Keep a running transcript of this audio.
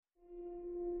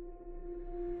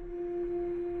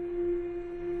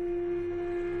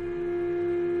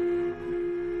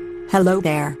Hello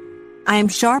there. I am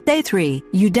Sharp A3,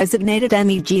 you designated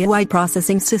MEGUI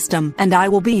processing system, and I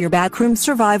will be your backroom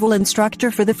survival instructor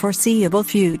for the foreseeable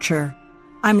future.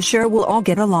 I'm sure we'll all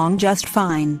get along just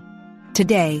fine.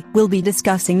 Today, we'll be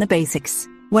discussing the basics.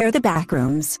 What are the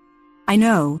backrooms? I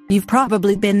know, you've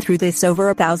probably been through this over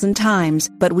 1,000 times,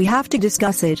 but we have to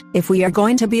discuss it if we are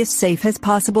going to be as safe as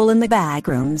possible in the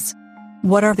backrooms.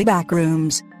 What are the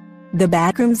backrooms? The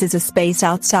backrooms is a space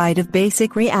outside of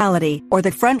basic reality, or the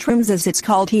front rooms as it's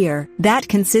called here, that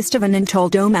consist of an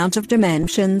untold amount of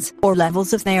dimensions, or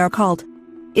levels as they are called.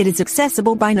 It is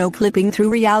accessible by no clipping through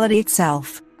reality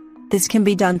itself. This can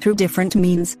be done through different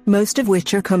means, most of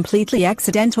which are completely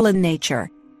accidental in nature.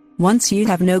 Once you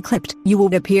have no clipped, you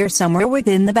will appear somewhere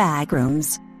within the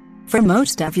backrooms. For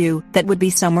most of you, that would be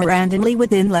somewhere randomly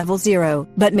within level 0,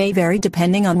 but may vary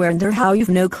depending on where and or how you've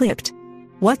no clipped.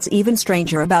 What's even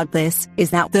stranger about this,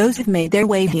 is that those who've made their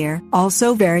way here,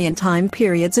 also vary in time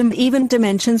periods and even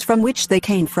dimensions from which they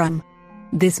came from.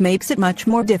 This makes it much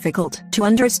more difficult to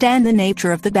understand the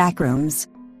nature of the backrooms.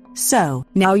 So,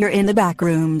 now you're in the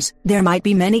backrooms, there might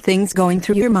be many things going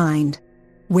through your mind.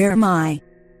 Where am I?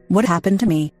 What happened to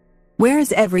me? Where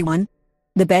is everyone?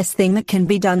 The best thing that can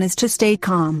be done is to stay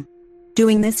calm.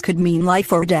 Doing this could mean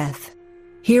life or death.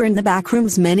 Here in the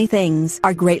backrooms many things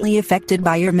are greatly affected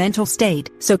by your mental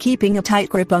state, so keeping a tight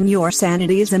grip on your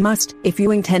sanity is a must if you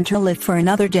intend to live for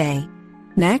another day.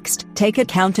 Next, take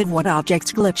account of what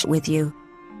objects glitch with you.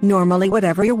 Normally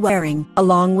whatever you're wearing,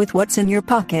 along with what's in your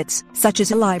pockets, such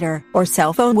as a lighter or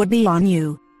cell phone would be on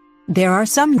you. There are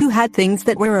some who had things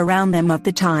that were around them at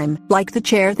the time, like the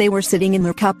chair they were sitting in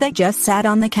or cup that just sat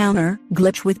on the counter,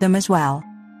 glitch with them as well.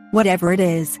 Whatever it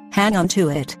is, hang on to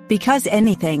it, because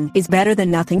anything is better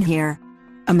than nothing here.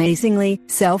 Amazingly,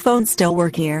 cell phones still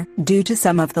work here, due to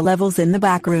some of the levels in the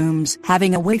backrooms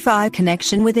having a Wi-Fi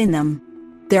connection within them.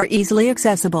 They're easily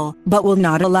accessible, but will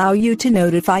not allow you to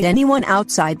notify anyone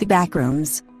outside the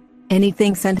backrooms.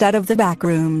 Anything sent out of the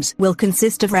backrooms will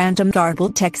consist of random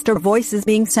garbled text or voices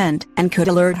being sent, and could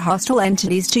alert hostile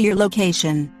entities to your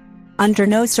location. Under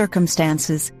no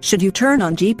circumstances should you turn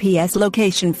on GPS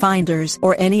location finders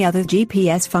or any other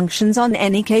GPS functions on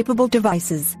any capable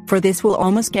devices, for this will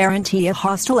almost guarantee a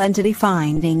hostile entity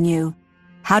finding you.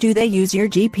 How do they use your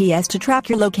GPS to track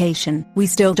your location? We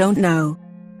still don't know.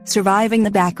 Surviving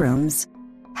the backrooms.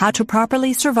 How to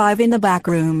properly survive in the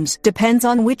backrooms depends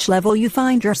on which level you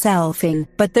find yourself in,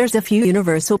 but there's a few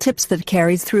universal tips that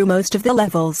carries through most of the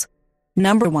levels.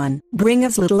 Number 1, bring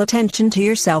as little attention to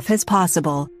yourself as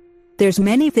possible. There's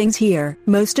many things here,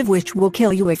 most of which will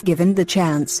kill you if given the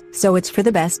chance, so it's for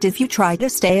the best if you try to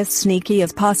stay as sneaky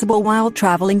as possible while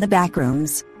traveling the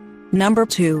backrooms. Number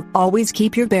 2, always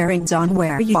keep your bearings on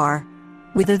where you are.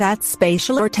 Whether that's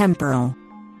spatial or temporal.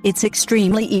 It's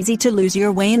extremely easy to lose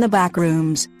your way in the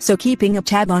backrooms, so keeping a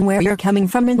tab on where you're coming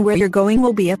from and where you're going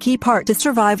will be a key part to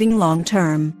surviving long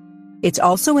term. It's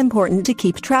also important to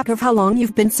keep track of how long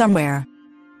you've been somewhere.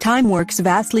 Time works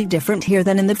vastly different here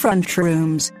than in the front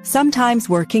rooms, sometimes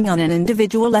working on an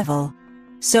individual level.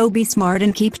 So be smart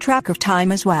and keep track of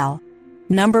time as well.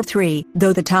 Number 3,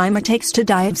 though the time it takes to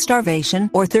die of starvation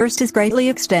or thirst is greatly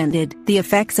extended, the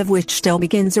effects of which still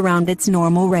begins around its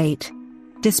normal rate.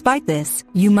 Despite this,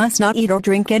 you must not eat or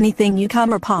drink anything you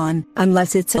come upon,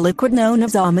 unless it's a liquid known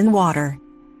as almond water.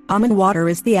 Almond water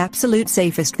is the absolute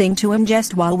safest thing to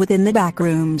ingest while within the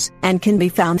backrooms, and can be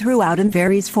found throughout in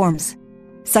various forms,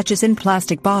 such as in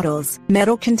plastic bottles,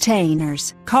 metal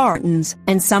containers, cartons,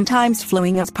 and sometimes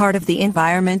flowing as part of the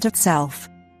environment itself.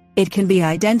 It can be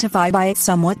identified by its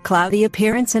somewhat cloudy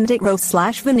appearance and its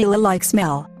rose/vanilla-like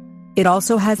smell. It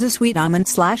also has a sweet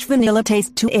almond/vanilla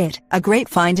taste to it, a great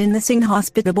find in this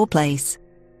inhospitable place.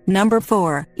 Number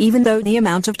 4, even though the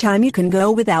amount of time you can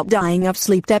go without dying of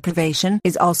sleep deprivation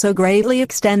is also greatly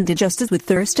extended just as with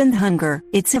thirst and hunger,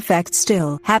 its effects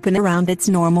still happen around its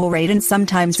normal rate and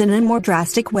sometimes in a more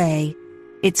drastic way.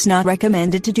 It's not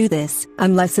recommended to do this,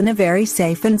 unless in a very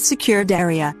safe and secured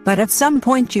area, but at some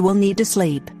point you will need to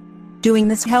sleep. Doing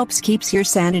this helps keeps your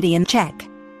sanity in check.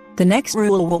 The next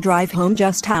rule will drive home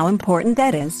just how important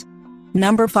that is.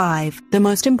 Number 5, the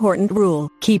most important rule,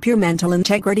 keep your mental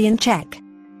integrity in check.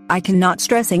 I cannot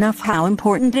stress enough how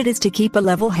important it is to keep a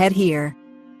level head here.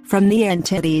 From the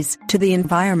entities, to the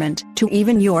environment, to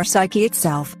even your psyche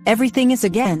itself, everything is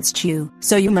against you,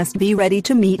 so you must be ready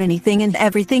to meet anything and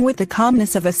everything with the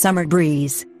calmness of a summer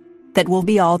breeze. That will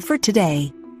be all for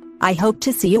today. I hope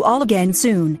to see you all again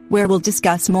soon, where we'll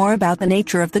discuss more about the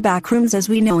nature of the backrooms as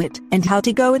we know it, and how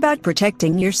to go about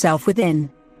protecting yourself within.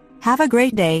 Have a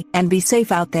great day, and be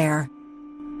safe out there.